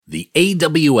The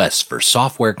AWS for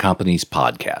Software Companies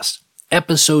podcast,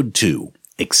 Ep002,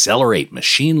 Accelerate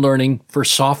Machine Learning for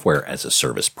Software as a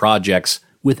Service Projects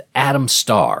with Adam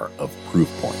Starr of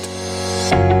Proofpoint.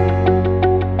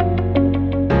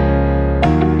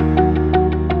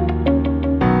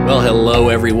 Well, hello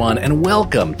everyone, and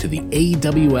welcome to the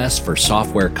AWS for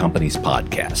Software Companies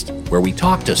podcast, where we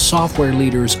talk to software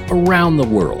leaders around the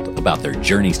world about their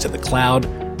journeys to the cloud,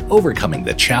 overcoming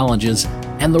the challenges,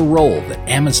 and the role that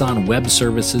Amazon Web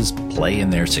Services play in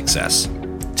their success.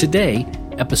 Today,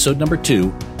 episode number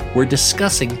 2, we're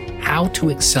discussing how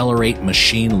to accelerate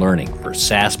machine learning for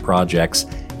SaaS projects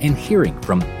and hearing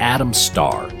from Adam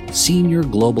Starr, Senior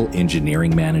Global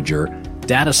Engineering Manager,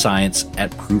 Data Science at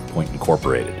Proofpoint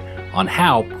Incorporated, on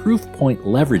how Proofpoint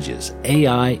leverages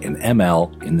AI and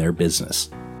ML in their business.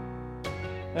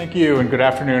 Thank you, and good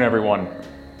afternoon, everyone.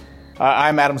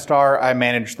 I'm Adam Starr. I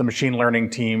manage the machine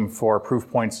learning team for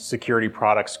Proofpoint's security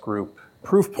products group.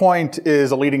 Proofpoint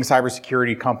is a leading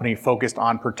cybersecurity company focused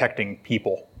on protecting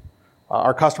people.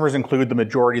 Our customers include the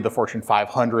majority of the Fortune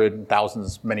 500,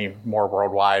 thousands, many more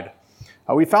worldwide.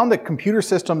 We found that computer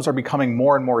systems are becoming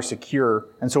more and more secure,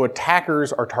 and so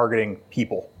attackers are targeting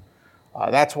people.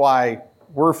 That's why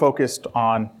we're focused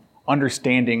on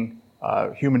understanding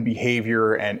human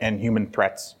behavior and human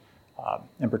threats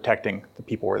and protecting the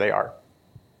people where they are.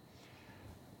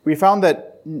 We found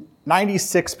that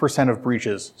 96% of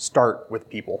breaches start with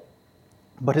people.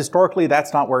 But historically,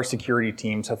 that's not where security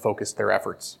teams have focused their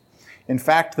efforts. In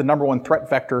fact, the number one threat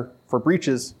vector for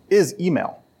breaches is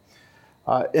email.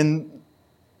 In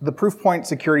the Proofpoint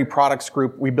Security Products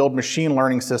Group, we build machine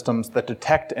learning systems that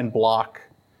detect and block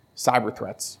cyber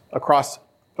threats across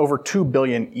over 2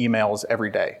 billion emails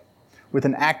every day, with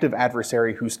an active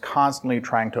adversary who's constantly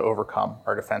trying to overcome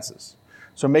our defenses.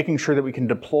 So making sure that we can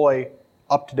deploy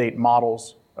up-to-date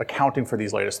models accounting for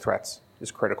these latest threats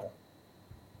is critical.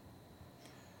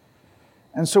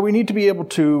 And so we need to be able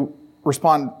to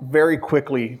respond very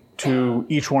quickly to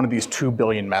each one of these 2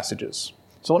 billion messages.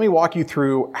 So let me walk you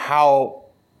through how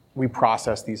we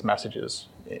process these messages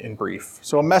in brief.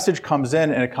 So a message comes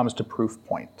in and it comes to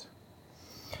Proofpoint.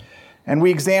 And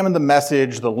we examine the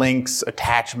message, the links,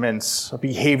 attachments,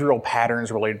 behavioral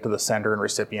patterns related to the sender and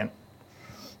recipient.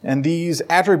 And these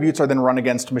attributes are then run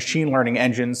against machine learning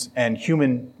engines and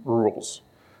human rules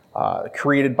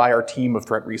created by our team of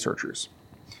threat researchers.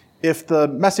 If the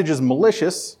message is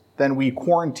malicious, then we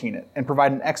quarantine it and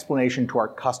provide an explanation to our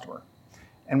customer.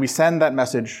 And we send that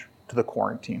message to the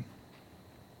quarantine.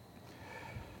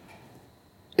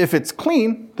 If it's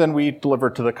clean, then we deliver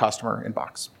to the customer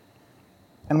inbox.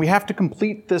 And we have to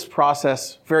complete this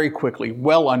process very quickly,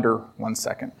 well under 1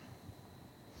 second.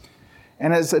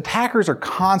 And as attackers are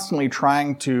constantly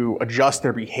trying to adjust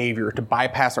their behavior to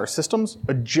bypass our systems,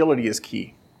 agility is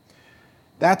key.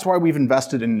 That's why we've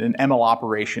invested in an ML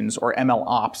operations or ML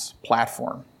ops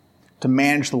platform to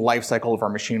manage the lifecycle of our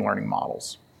machine learning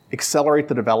models, accelerate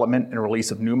the development and release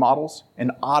of new models,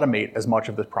 and automate as much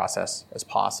of the process as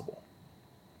possible.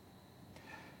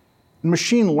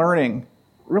 Machine learning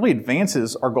really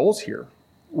advances our goals here.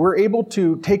 We're able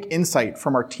to take insight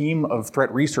from our team of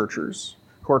threat researchers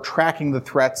who are tracking the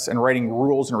threats and writing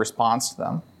rules in response to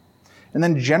them, and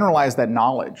then generalize that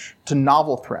knowledge to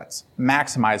novel threats,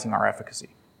 maximizing our efficacy.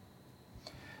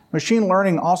 Machine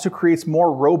learning also creates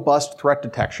more robust threat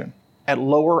detection at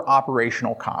lower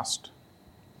operational cost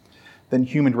than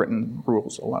human-written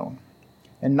rules alone.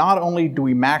 And not only do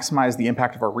we maximize the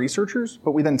impact of our researchers,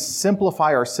 but we then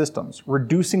simplify our systems,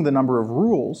 reducing the number of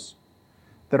rules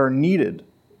that are needed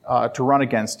to run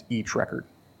against each record.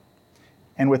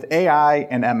 And with AI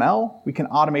and ML, we can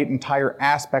automate entire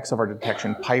aspects of our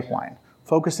detection pipeline,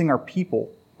 focusing our people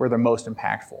where they're most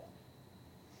impactful.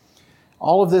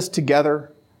 All of this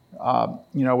together,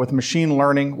 with machine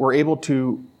learning, we're able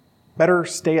to better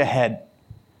stay ahead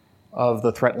of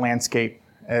the threat landscape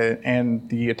and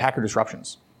the attacker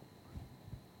disruptions.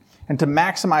 And to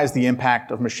maximize the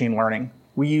impact of machine learning,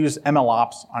 we use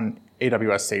MLOps on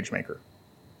AWS SageMaker.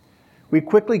 We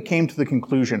quickly came to the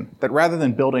conclusion that rather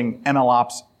than building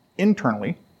MLOps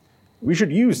internally, we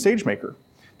should use SageMaker.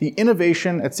 The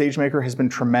innovation at SageMaker has been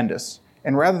tremendous,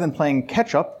 and rather than playing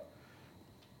catch-up,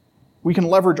 we can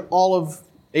leverage all of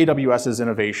AWS's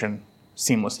innovation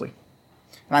seamlessly.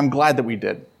 And I'm glad that we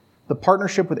did. The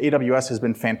partnership with AWS has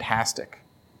been fantastic.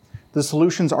 The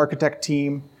solutions architect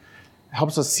team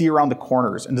helps us see around the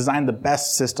corners and design the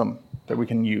best system that we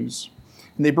can use.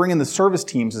 And they bring in the service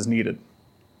teams as needed.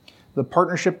 The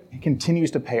partnership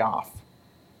continues to pay off.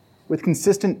 With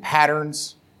consistent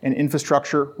patterns and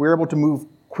infrastructure, we're able to move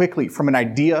quickly from an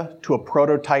idea to a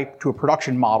prototype to a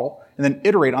production model, and then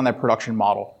iterate on that production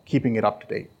model, keeping it up to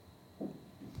date.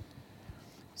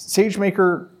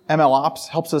 SageMaker MLOps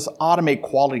helps us automate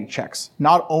quality checks,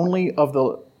 not only of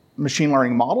the machine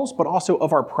learning models, but also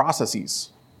of our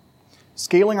processes.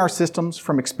 Scaling our systems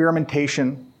from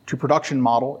experimentation to production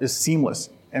model is seamless,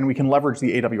 and we can leverage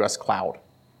the AWS cloud.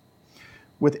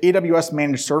 With AWS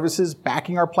managed services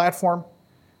backing our platform,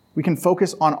 we can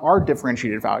focus on our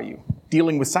differentiated value,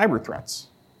 dealing with cyber threats.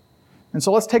 And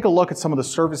so let's take a look at some of the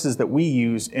services that we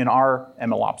use in our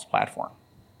MLOps platform.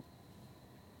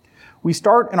 We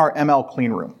start in our ML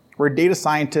clean room, where data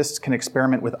scientists can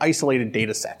experiment with isolated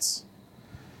data sets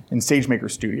in SageMaker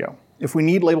Studio. If we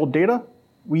need labeled data,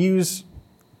 we use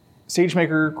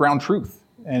SageMaker Ground Truth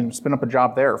and spin up a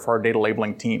job there for our data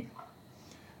labeling team.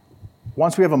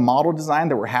 Once we have a model design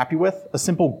that we're happy with, a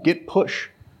simple git push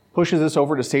pushes us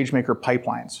over to SageMaker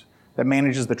pipelines that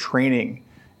manages the training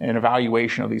and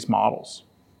evaluation of these models.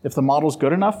 If the model's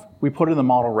good enough, we put it in the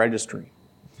model registry.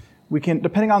 We can,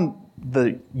 depending on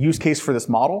the use case for this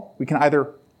model, we can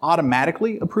either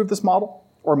automatically approve this model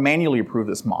or manually approve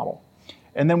this model.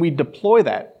 And then we deploy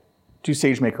that to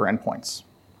SageMaker endpoints.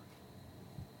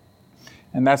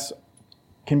 And that's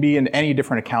can be in any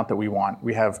different account that we want.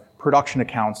 We have production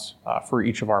accounts for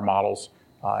each of our models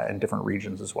in different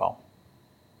regions as well.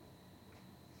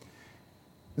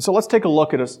 And so let's take a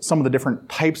look at some of the different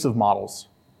types of models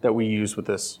that we use with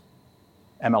this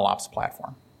MLOps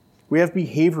platform. We have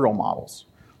behavioral models,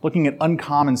 looking at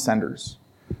uncommon senders,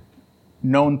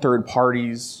 known third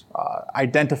parties,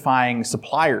 identifying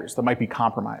suppliers that might be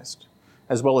compromised,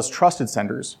 as well as trusted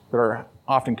senders that are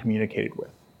often communicated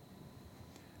with.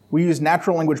 We use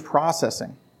natural language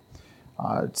processing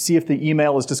to see if the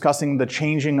email is discussing the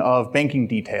changing of banking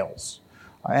details.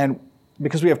 And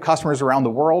because we have customers around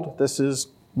the world, this is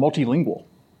multilingual.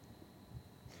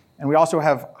 And we also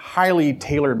have highly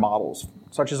tailored models,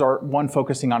 such as our one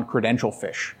focusing on credential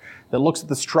fish, that looks at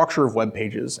the structure of web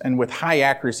pages and with high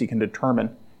accuracy can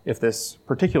determine if this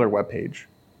particular web page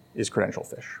is credential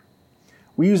fish.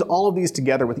 We use all of these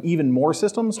together with even more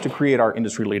systems to create our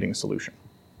industry-leading solution.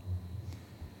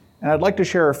 And I'd like to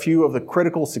share a few of the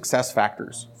critical success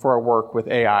factors for our work with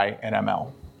AI and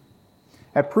ML.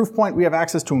 At Proofpoint, we have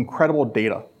access to incredible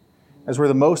data, as we're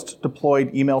the most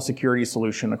deployed email security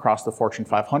solution across the Fortune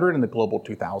 500 and the Global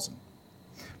 2000.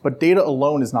 But data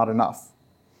alone is not enough.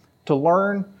 To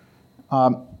learn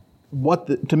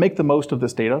to make the most of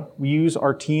this data, we use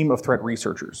our team of threat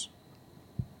researchers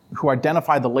who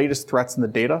identify the latest threats in the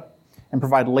data and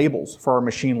provide labels for our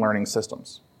machine learning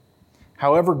systems.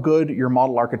 However good your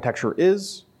model architecture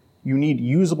is, you need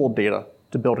usable data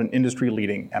to build an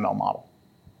industry-leading ML model.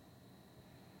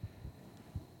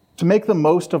 To make the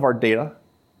most of our data,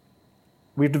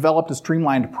 we've developed a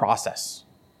streamlined process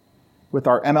with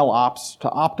our ML ops to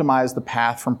optimize the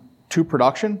path to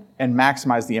production and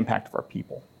maximize the impact of our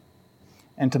people.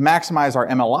 And to maximize our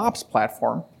ML ops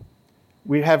platform,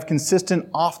 we have consistent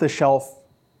off-the-shelf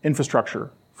infrastructure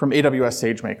from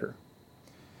AWS SageMaker.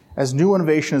 As new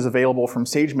innovation is available from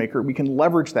SageMaker, we can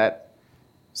leverage that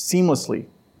seamlessly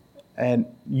and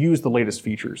use the latest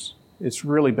features. It's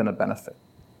really been a benefit.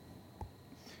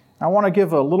 I want to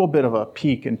give a little bit of a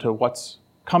peek into what's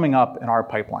coming up in our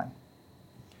pipeline.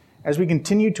 As we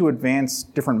continue to advance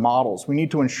different models, we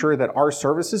need to ensure that our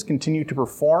services continue to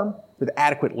perform with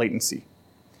adequate latency.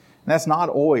 And that's not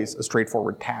always a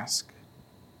straightforward task.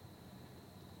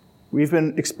 We've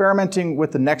been experimenting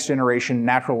with the next generation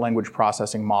natural language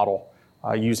processing model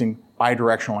using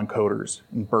bidirectional encoders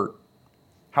in BERT.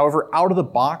 However, out of the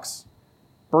box,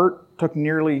 BERT took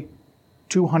nearly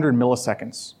 200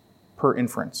 milliseconds per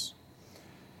inference.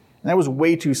 And that was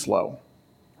way too slow.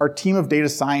 Our team of data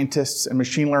scientists and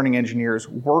machine learning engineers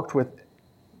worked with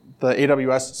the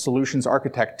AWS Solutions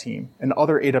Architect team and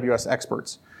other AWS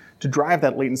experts to drive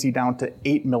that latency down to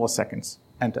 8 milliseconds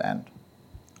end-to-end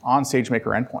on SageMaker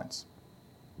endpoints.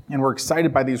 And we're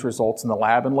excited by these results in the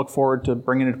lab and look forward to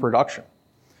bringing it to production.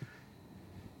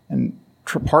 And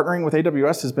partnering with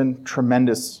AWS has been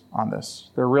tremendous on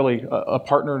this. They're really a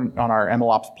partner on our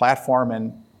MLOps platform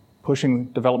and pushing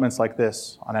developments like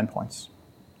this on endpoints.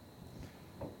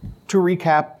 To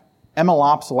recap,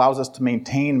 MLOps allows us to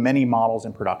maintain many models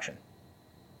in production,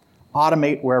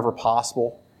 automate wherever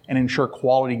possible, and ensure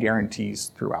quality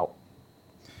guarantees throughout.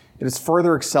 It has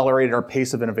further accelerated our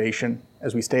pace of innovation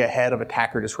as we stay ahead of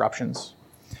attacker disruptions.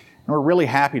 And we're really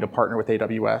happy to partner with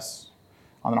AWS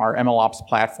on our MLOps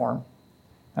platform.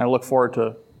 And I look forward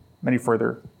to many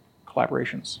further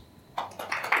collaborations.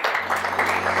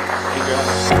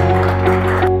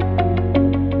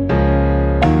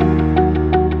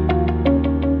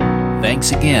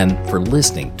 Thanks again for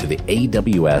listening to the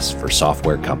AWS for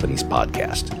Software Companies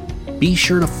podcast. Be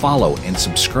sure to follow and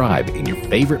subscribe in your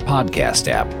favorite podcast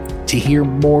app to hear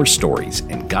more stories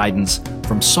and guidance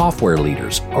from software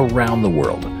leaders around the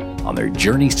world on their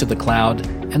journeys to the cloud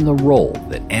and the role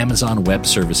that Amazon Web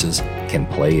Services can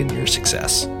play in your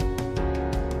success.